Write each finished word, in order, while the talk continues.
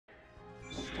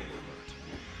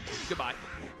Goodbye.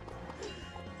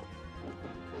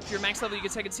 If you're max level, you can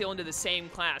second seal into the same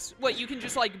class. What, you can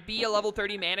just, like, be a level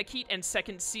 30 Manakete and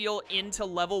second seal into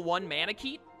level 1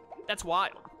 Manakete? That's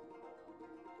wild.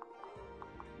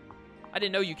 I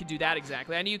didn't know you could do that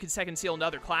exactly. I knew you could second seal into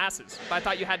other classes, but I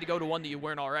thought you had to go to one that you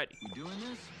weren't already. We doing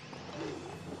this?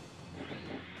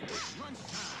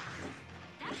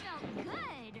 That felt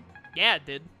good. Yeah, it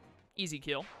did. Easy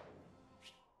kill.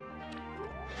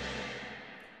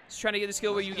 Just trying to get the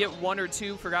skill where you get 1 or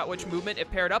 2, forgot which movement, it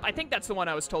paired up. I think that's the one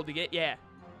I was told to get, yeah.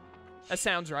 That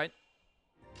sounds right.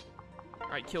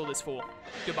 Alright, kill this fool.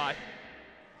 Goodbye.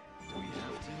 Do we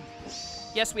have to?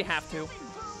 Yes, we have to.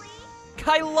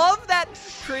 I love that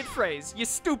crit phrase, you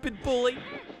stupid bully.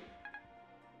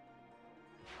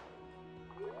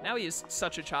 Now he is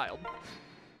such a child.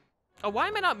 Oh, why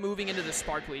am I not moving into the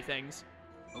sparkly things?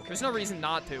 Okay. There's no reason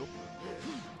not to.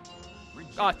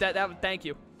 Oh, thank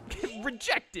you.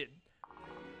 Rejected.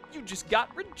 You just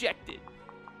got rejected.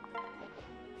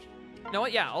 You know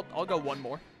what? Yeah, I'll go one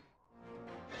more.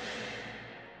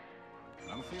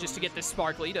 Just to get this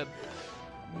sparkly to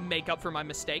make up for my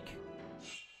mistake.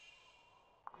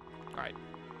 Alright.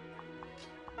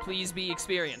 Please be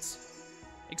experience.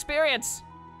 Experience!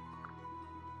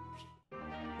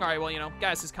 Alright, well, you know,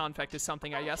 Gaius' Confect is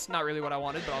something, I guess. Not really what I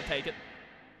wanted, but I'll take it.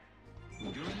 We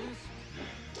doing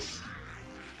this?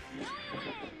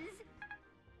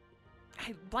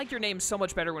 I like your name so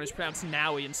much better when it's pronounced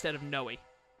Nowie instead of Noe.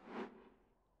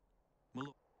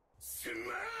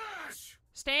 Smash!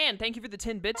 Stan, thank you for the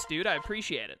 10 bits, dude. I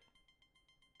appreciate it.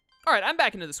 Alright, I'm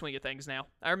back into the swing of things now.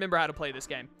 I remember how to play this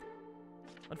game.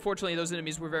 Unfortunately, those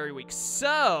enemies were very weak.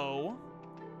 So,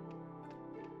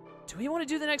 do we want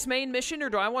to do the next main mission, or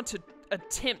do I want to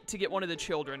attempt to get one of the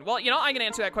children? Well, you know, I can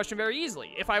answer that question very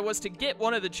easily. If I was to get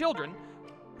one of the children,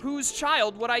 whose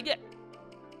child would I get?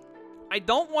 I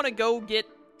don't want to go get...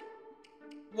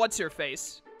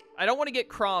 What's-her-face? I don't want to get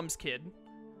Chrom's kid.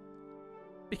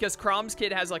 Because Chrom's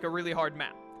kid has, like, a really hard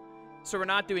map. So we're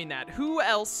not doing that. Who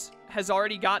else has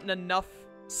already gotten enough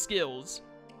skills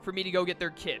for me to go get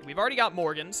their kid? We've already got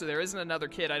Morgan, so there isn't another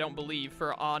kid, I don't believe,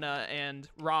 for Anna and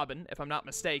Robin, if I'm not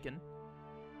mistaken.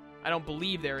 I don't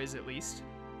believe there is, at least.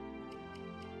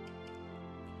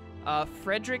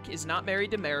 Frederick is not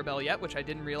married to Maribel yet, which I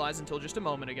didn't realize until just a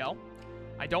moment ago.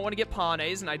 I don't want to get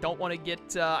Pane's, and I don't want to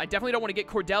get, I definitely don't want to get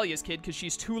Cordelia's kid, because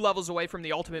she's 2 levels away from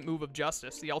the ultimate move of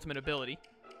justice, the ultimate ability.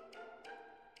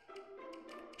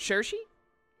 Shershi?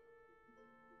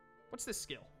 What's this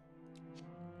skill?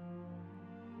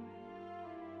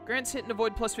 Grants hit and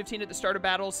avoid plus 15 at the start of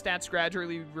battle. Stats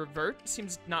gradually revert.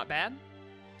 Seems not bad.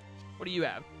 What do you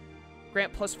have?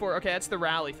 Grant plus 4. Okay, that's the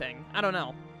rally thing. I don't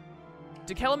know.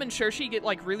 Do Kellum and Shershi get,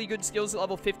 like, really good skills at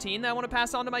level 15 that I want to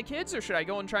pass on to my kids? Or should I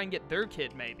go and try and get their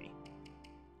kid, maybe?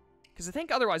 Because I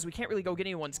think otherwise we can't really go get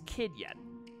anyone's kid yet.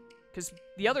 Because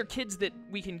the other kids that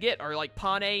we can get are, like,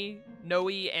 Pane, Noe,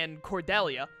 and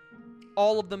Cordelia.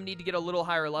 All of them need to get a little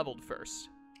higher leveled first.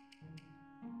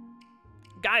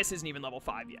 Gaius isn't even level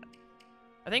 5 yet.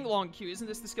 I think Long Q, isn't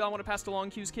this the skill I want to pass to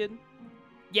Long Q's kid?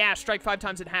 Yeah, strike 5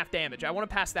 times at half damage. I want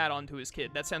to pass that on to his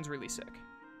kid. That sounds really sick.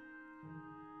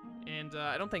 And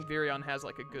I don't think Virion has,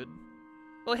 like, a good...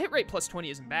 Well, hit rate plus 20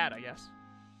 isn't bad, I guess.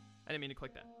 I didn't mean to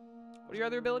click that. What are your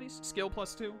other abilities? Skill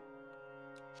plus 2?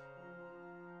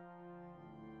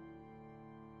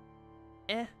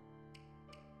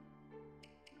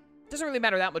 Doesn't really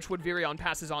matter that much what Virion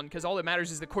passes on, because all that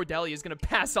matters is that Cordelia is going to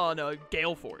pass on a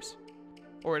Gale Force.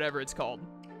 Or whatever it's called.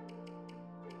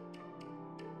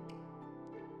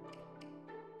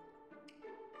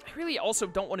 I really also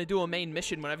don't want to do a main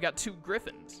mission when I've got 2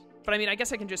 Griffins. But I mean, I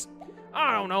guess I can just...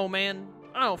 I don't know, man.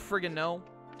 I don't friggin' know.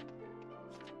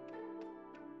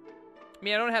 I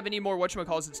mean, I don't have any more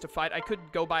whatchamacallits to fight. I could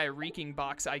go buy a Reeking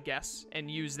Box, I guess, and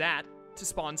use that to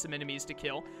spawn some enemies to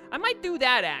kill. I might do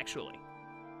that, actually.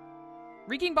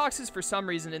 Reeking Boxes, for some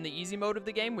reason, in the easy mode of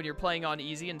the game, when you're playing on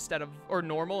easy instead of, or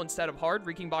normal instead of hard,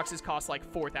 Reeking Boxes cost like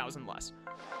 4,000 less.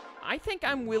 I think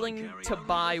I'm willing to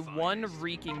buy 1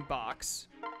 Reeking Box.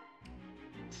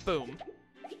 Boom.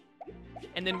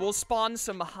 And then we'll spawn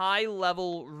some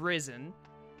high-level Risen.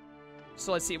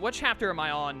 So let's see, what chapter am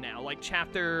I on now? Like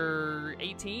chapter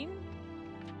 18?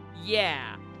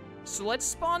 Yeah. So let's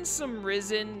spawn some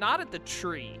Risen, not at the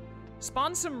tree.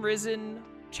 Spawn some Risen,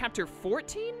 chapter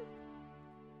 14?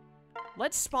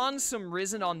 Let's spawn some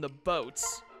Risen on the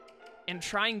boats and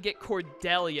try and get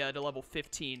Cordelia to level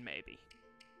 15, maybe.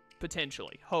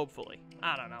 Potentially. Hopefully.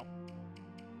 I don't know.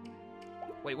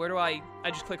 Wait, where do I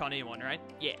just click on anyone, right?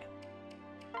 Yeah.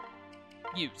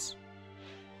 Use.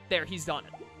 There, he's done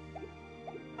it.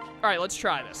 Alright, let's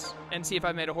try this and see if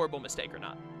I made a horrible mistake or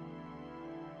not.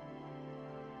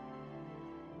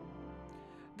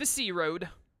 The Sea Road.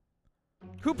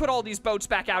 Who put all these boats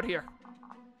back out here?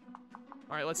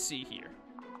 All right, let's see here.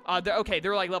 Okay,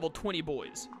 they're like level 20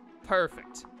 boys.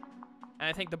 Perfect. And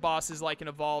I think the boss is like an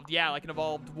evolved, yeah, like an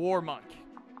evolved war monk.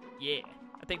 Yeah,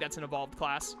 I think that's an evolved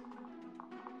class.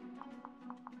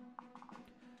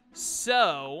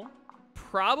 So,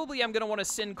 probably I'm gonna want to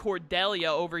send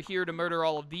Cordelia over here to murder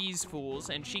all of these fools,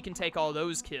 and she can take all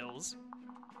those kills.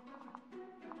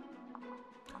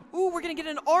 Ooh, we're gonna get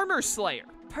an armor slayer.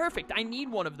 Perfect, I need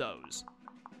one of those.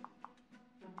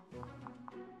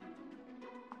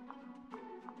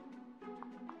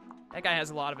 That guy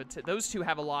has a lot of attack. Those two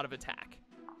have a lot of attack.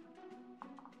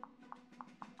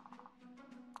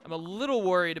 I'm a little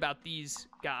worried about these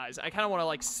guys. I kind of want to,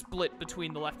 like, split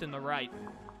between the left and the right.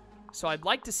 So I'd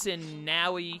like to send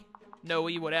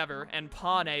Noe, whatever, and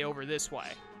Pane over this way.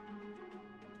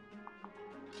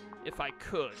 If I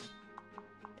could.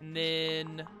 And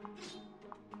then...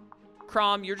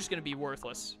 Chrom, you're just going to be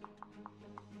worthless.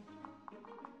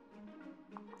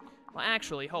 Well,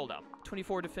 actually, hold up.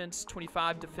 24 defense,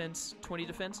 25 defense, 20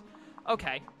 defense.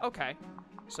 Okay, okay.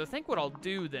 So I think what I'll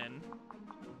do then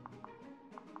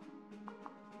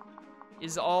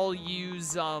is I'll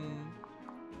use Noe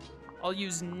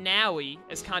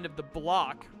as kind of the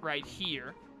block right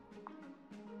here.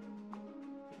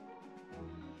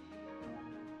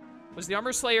 Was the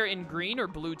Armor Slayer in green or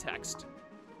blue text?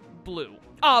 Blue.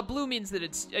 Ah, blue means that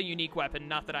it's a unique weapon,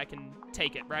 not that I can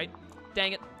take it, right?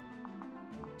 Dang it.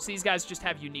 So these guys just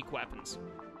have unique weapons.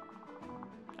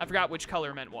 I forgot which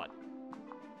color meant what.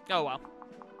 Oh, well.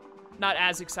 Not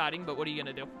as exciting, but what are you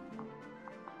gonna do?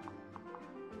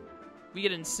 We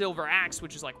get in Silver Axe,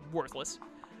 which is, like, worthless.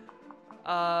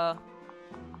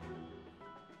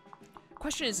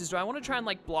 Question is do I want to try and,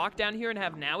 like, block down here and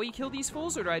have Noe kill these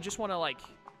fools, or do I just want to, like,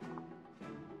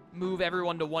 move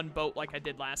everyone to one boat like I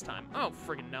did last time? Oh,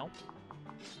 friggin' no.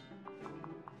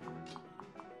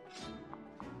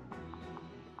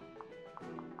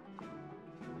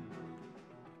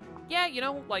 Yeah, you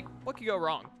know, like, what could go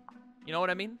wrong? You know what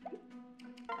I mean?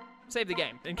 Save the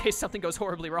game, in case something goes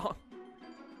horribly wrong.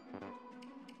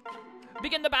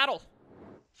 Begin the battle!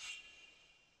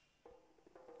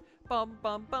 Bum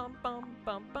bum bum bum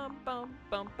bum bum bum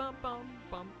bum bum bum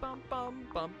bum bum bum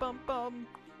bum bum bum.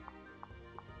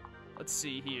 Let's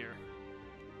see here.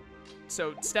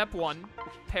 So, step 1,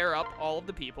 pair up all of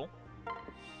the people.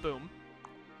 Boom.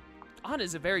 Anna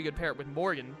is a very good pair up with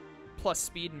Morgan, plus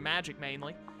speed and magic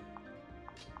mainly.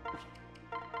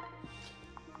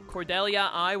 Cordelia,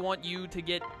 I want you to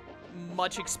get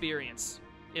much experience,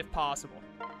 if possible.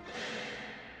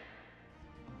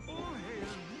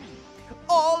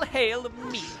 All hail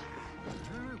me.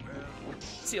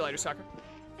 See you later, sucker.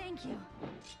 Thank you.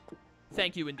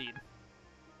 Thank you indeed.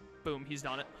 Boom, he's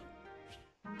done it.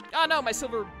 Oh no, my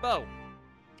silver bow.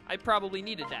 I probably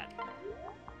needed that.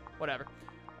 Whatever.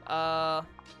 I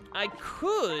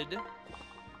could...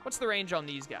 What's the range on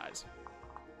these guys?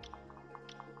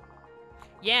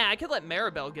 Yeah, I could let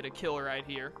Maribel get a kill right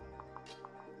here.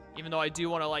 Even though I do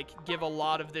want to, like, give a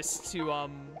lot of this to,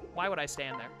 Why would I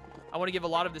stand there? I want to give a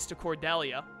lot of this to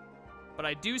Cordelia. But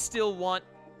I do still want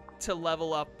to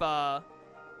level up,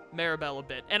 Maribel a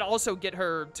bit. And also get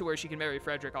her to where she can marry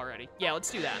Frederick already. Yeah, let's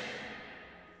do that.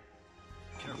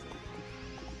 Careful.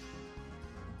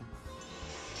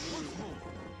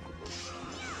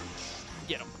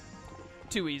 Get him.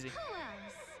 Too easy.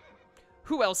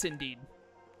 Who else indeed?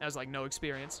 That was like no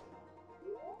experience.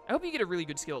 I hope you get a really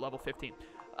good skill at level 15.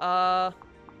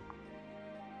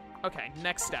 Okay,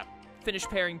 next step. Finish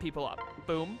pairing people up.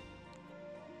 Boom.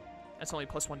 That's only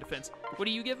 +1 defense. What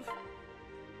do you give?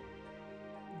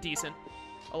 Decent.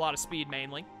 A lot of speed,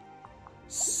 mainly.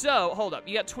 So, hold up.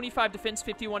 You got 25 defense,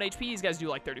 51 HP. These guys do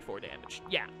like 34 damage.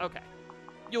 Yeah, okay.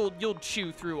 You'll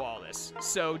chew through all this.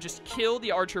 So, just kill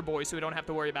the archer boy so we don't have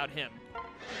to worry about him.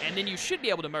 And then you should be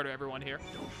able to murder everyone here.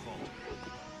 Don't fall.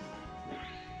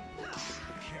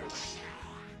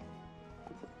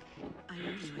 I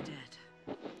owe you a debt.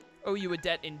 Owe you a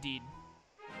debt indeed.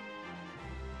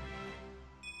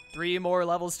 3 more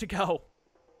levels to go.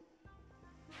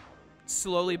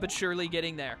 Slowly but surely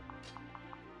getting there.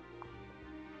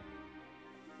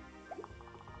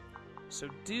 So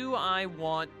do I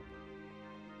want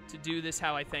to do this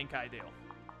how I think I do?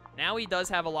 Now he does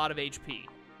have a lot of HP.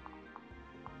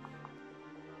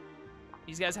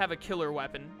 These guys have a killer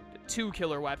weapon. 2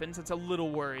 killer weapons. It's a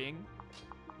little worrying.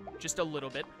 Just a little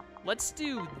bit. Let's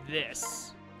do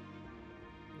this.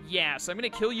 Yeah, so I'm going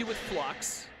to kill you with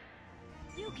Flux.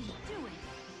 You can do it.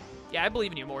 Yeah, I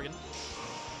believe in you, Morgan.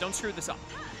 Don't screw this up.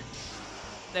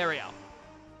 There we go.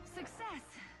 Success.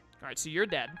 All right, so you're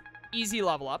dead. Easy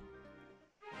level up.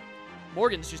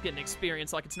 Morgan's just getting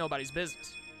experience like it's nobody's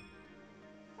business.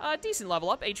 Decent level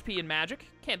up, HP and magic.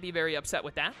 Can't be very upset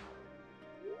with that.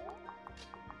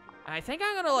 I think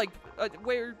I'm gonna, like,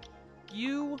 where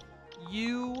you,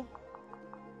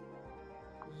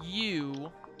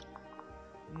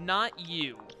 not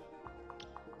you.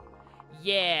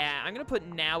 Yeah, I'm gonna put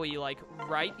Naui, like,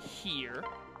 right here.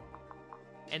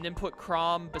 And then put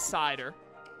Chrom beside her.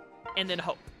 And then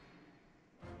Hope.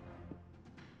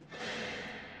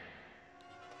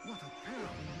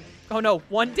 Oh no,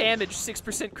 1 damage,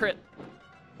 6% crit.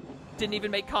 Didn't even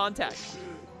make contact.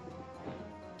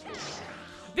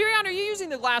 Virion, are you using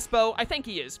the glass bow? I think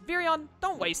he is. Virion,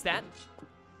 don't waste that.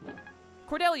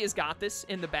 Cordelia's got this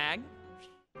in the bag.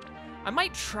 I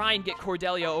might try and get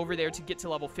Cordelia over there to get to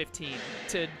level 15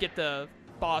 to get the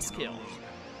boss kill.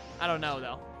 I don't know,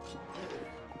 though.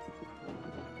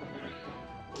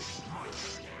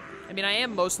 I mean, I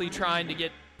am mostly trying to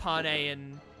get Pane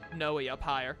and Noe up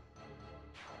higher.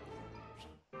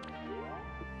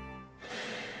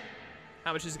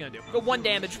 How much is it gonna do? Go 1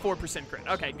 damage, 4% crit.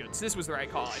 Okay, good. So this was the right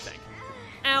call, I think.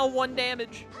 Ow, 1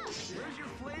 damage. Where's your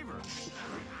flavor?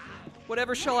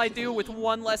 Whatever shall I do with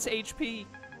 1 less HP?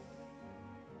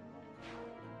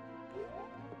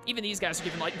 Even these guys are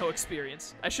giving, like, no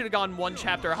experience. I should have gone 1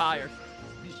 chapter higher.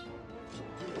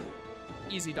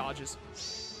 Easy dodges.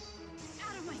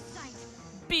 Out of my sight.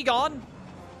 Be gone!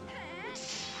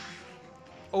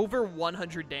 Over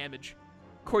 100 damage.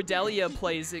 Cordelia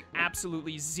plays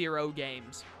absolutely 0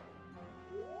 games.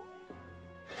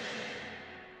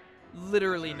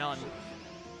 Literally none.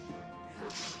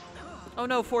 Oh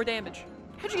no, 4 damage.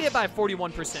 How'd you get hit by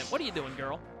 41%? What are you doing,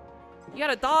 girl? You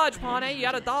gotta dodge, Pane. You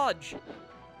gotta dodge.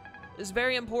 It's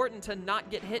very important to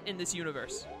not get hit in this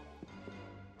universe.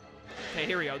 Okay,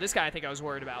 here we go. This guy I think I was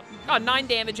worried about. Oh, 9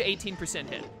 damage, 18%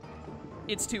 hit.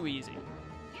 It's too easy.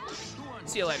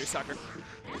 See you later, sucker.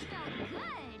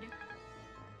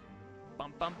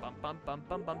 Bum, bum, bum, bum, bum,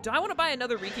 bum, bum. Do I want to buy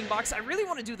another Reeking box? I really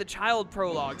want to do the child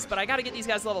prologues, but I got to get these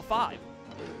guys level 5.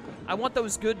 I want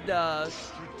those good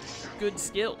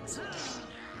skills.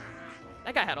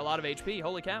 That guy had a lot of HP.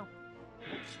 Holy cow.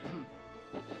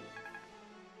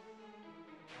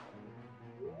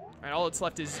 All right, all that's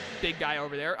left is big guy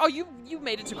over there. Oh, you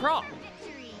made it to Chrom.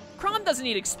 Chrom doesn't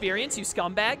need experience, you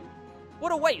scumbag.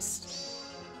 What a waste.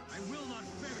 I will not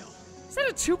fail. Is that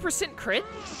a 2% crit?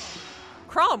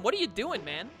 Chrom, what are you doing,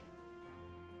 man?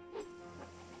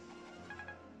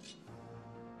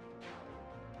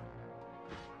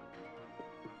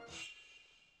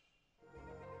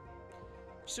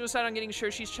 Suicide on getting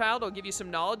sure she's child. I'll give you some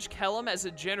knowledge. Kellum, as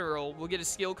a general, will get a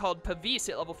skill called Pavis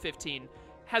at level 15.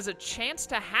 Has a chance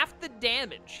to half the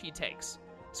damage he takes.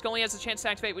 Skill only has a chance to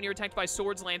activate when you're attacked by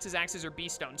swords, lances, axes, or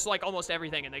beast stones. So like almost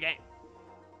everything in the game.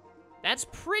 That's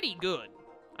pretty good,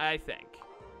 I think.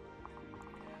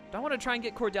 Do I want to try and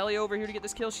get Cordelia over here to get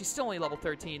this kill? She's still only level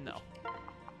 13, though.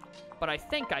 But I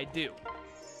think I do.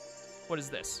 What is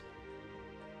this?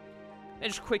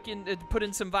 And just put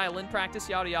in some violin practice,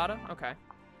 yada yada. Okay.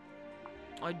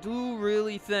 I do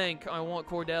really think I want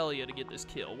Cordelia to get this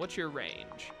kill. What's your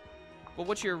range? Well,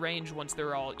 what's your range once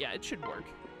they're all... Yeah, it should work.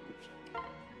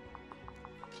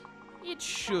 It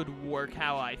should work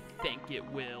how I think it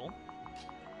will.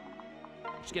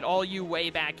 Just get all you way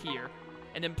back here.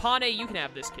 And then Pane, you can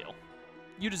have this kill.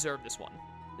 You deserve this one.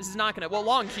 This is not gonna... Well,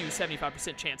 long Q,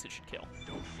 75% chance it should kill.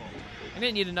 I'm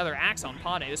gonna need another axe on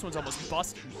Pane. This one's almost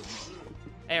busted.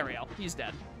 Ariel, he's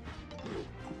dead.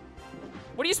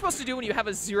 What are you supposed to do when you have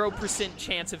a 0%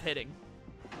 chance of hitting?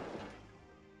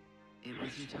 It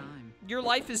was your time. Your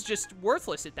life is just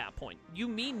worthless at that point. You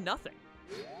mean nothing.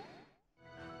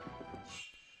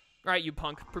 All right, you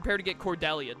punk. Prepare to get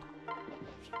Cordelia'd.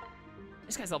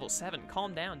 This guy's level 7.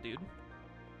 Calm down, dude.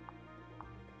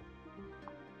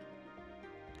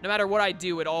 No matter what I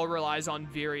do, it all relies on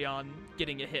Virion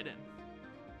getting a hit in.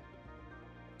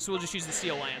 So we'll just use the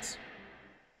Steel Lance.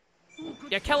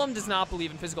 Yeah, Kellum does not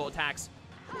believe in physical attacks.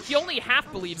 He only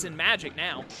half believes in magic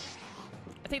now.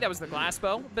 I think that was the glass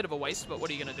bow. A bit of a waste, but what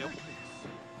are you gonna do?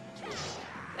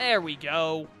 There we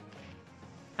go.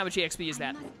 How much EXP is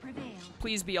that?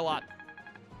 Please be a lot.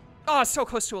 Oh, so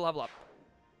close to a level up.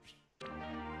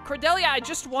 Cordelia, I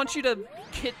just want you to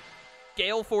hit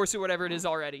Gale Force or whatever it is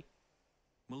already.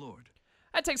 My lord.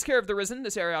 That takes care of the Risen.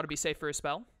 This area ought to be safe for a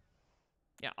spell.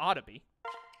 Yeah, ought to be.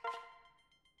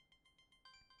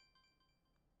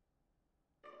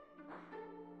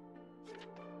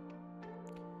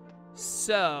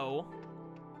 So,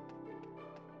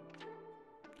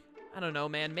 I don't know,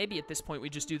 man. Maybe at this point we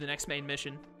just do the next main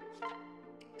mission.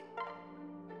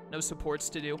 No supports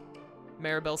to do.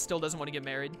 Maribel still doesn't want to get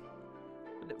married.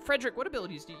 Frederick, what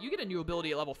abilities do you get? A new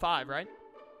ability at level 5, right?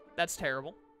 That's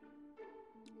terrible.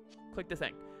 Click the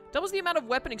thing. Doubles the amount of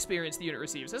weapon experience the unit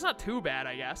receives. That's not too bad,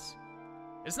 I guess.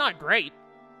 It's not great.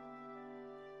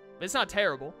 But it's not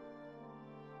terrible.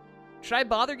 Should I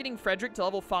bother getting Frederick to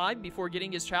level 5 before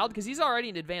getting his child? Because he's already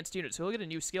an advanced unit, so he'll get a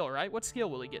new skill, right? What skill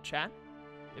will he get, chat?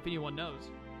 If anyone knows.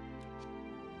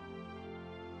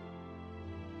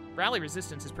 Rally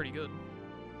resistance is pretty good.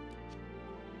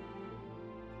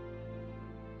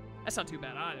 That's not too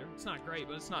bad either. It's not great,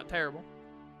 but it's not terrible.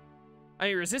 I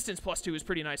mean, resistance +2 is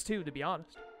pretty nice too, to be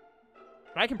honest.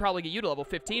 But I can probably get you to level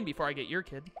 15 before I get your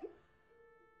kid.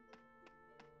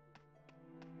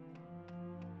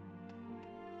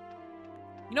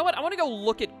 You know what? I want to go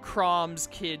look at Chrom's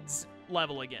kid's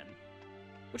level again.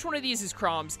 Which one of these is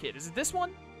Chrom's kid? Is it this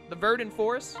one? The Verdant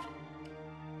Forest?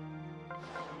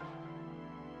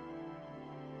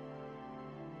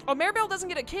 Oh, Maribel doesn't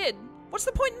get a kid. What's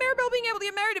the point in Maribel being able to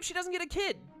get married if she doesn't get a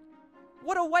kid?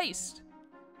 What a waste.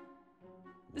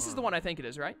 This is the one I think it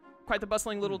is, right? Quite the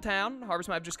bustling little town. Harvest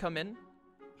might have just come in.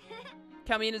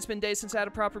 Count me in, it's been days since I had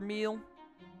a proper meal.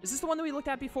 Is this the one that we looked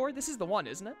at before? This is the one,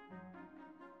 isn't it?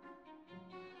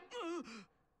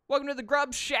 Welcome to the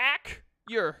Grub Shack.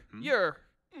 You're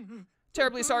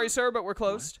terribly sorry, sir, but we're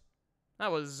closed.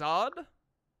 That was odd.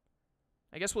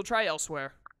 I guess we'll try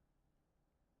elsewhere.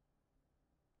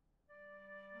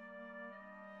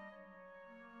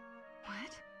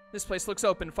 What? This place looks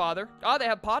open, Father. Oh, they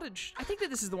have pottage. I think that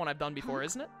this is the one I've done before,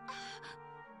 isn't it?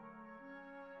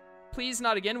 Please,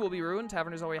 not again. We'll be ruined.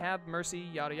 Tavern is all we have. Mercy,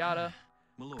 yada yada.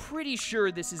 Pretty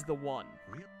sure this is the one.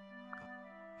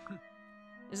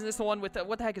 Isn't this the one with the,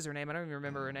 what the heck is her name? I don't even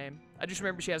remember her name. I just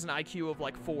remember she has an IQ of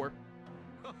like 4.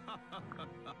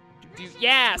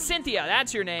 Yeah, Cynthia,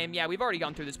 that's your name. Yeah, we've already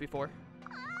gone through this before.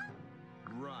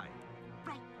 Right.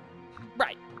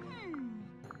 Right.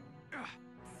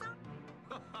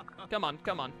 Come on,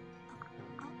 come on.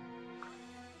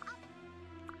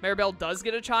 Maribel does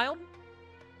get a child?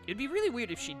 It'd be really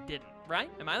weird if she didn't, right?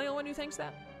 Am I the only one who thinks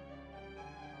that?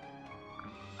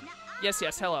 Yes,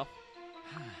 yes, hello.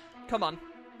 Come on.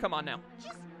 Come on now.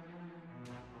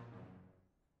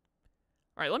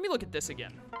 Alright, let me look at this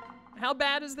again. How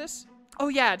bad is this? Oh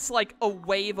yeah, it's like a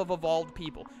wave of evolved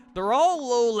people. They're all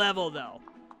low level though.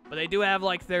 But they do have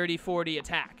like 30, 40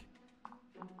 attack.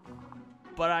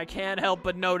 But I can't help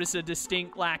but notice a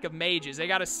distinct lack of mages. They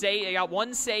got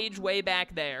one sage way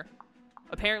back there.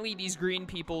 Apparently these green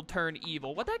people turn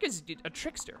evil. What the heck is a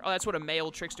trickster? Oh, that's what a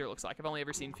male trickster looks like. I've only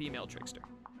ever seen female trickster.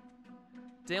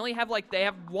 They only have like, they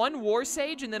have one war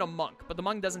sage and then a monk, but the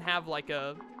monk doesn't have like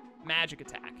a magic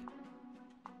attack.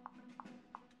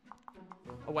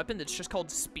 A weapon that's just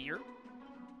called spear?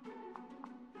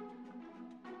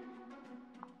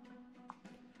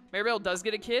 Maribel does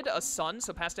get a kid, a son,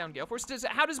 so pass down Gale Force.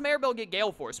 How does Maribel get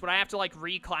Gale Force? Would I have to like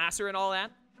reclass her and all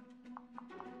that?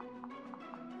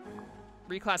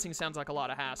 Reclassing sounds like a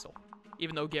lot of hassle,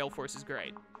 even though Gale Force is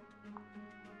great.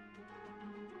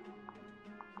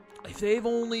 If they've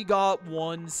only got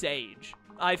one sage,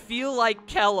 I feel like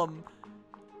Kellum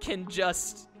can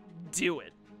just do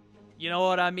it. You know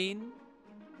what I mean?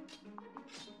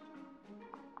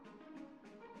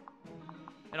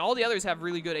 And all the others have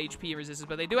really good HP resistance,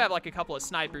 but they do have like a couple of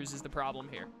snipers is the problem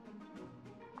here.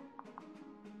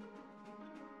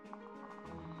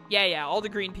 Yeah, all the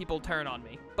green people turn on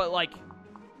me. But like,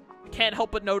 I can't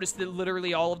help but notice that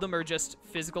literally all of them are just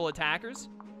physical attackers.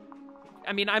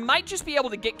 I mean, I might just be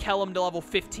able to get Kellum to level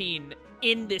 15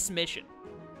 in this mission.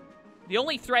 The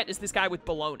only threat is this guy with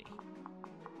baloney.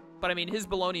 But I mean, his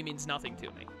baloney means nothing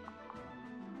to me.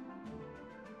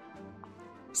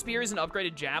 Spear is an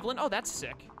upgraded javelin. Oh, that's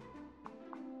sick.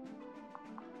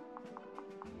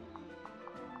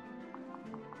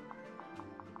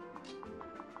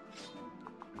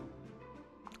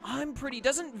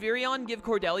 Doesn't Virion give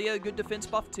Cordelia a good defense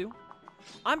buff too?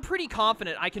 I'm pretty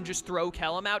confident I can just throw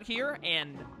Kellum out here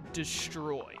and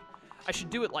destroy. I should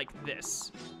do it like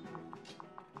this.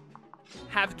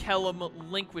 Have Kellum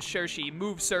link with Cersei,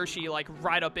 move Cersei like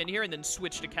right up in here, and then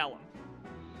switch to Kellum.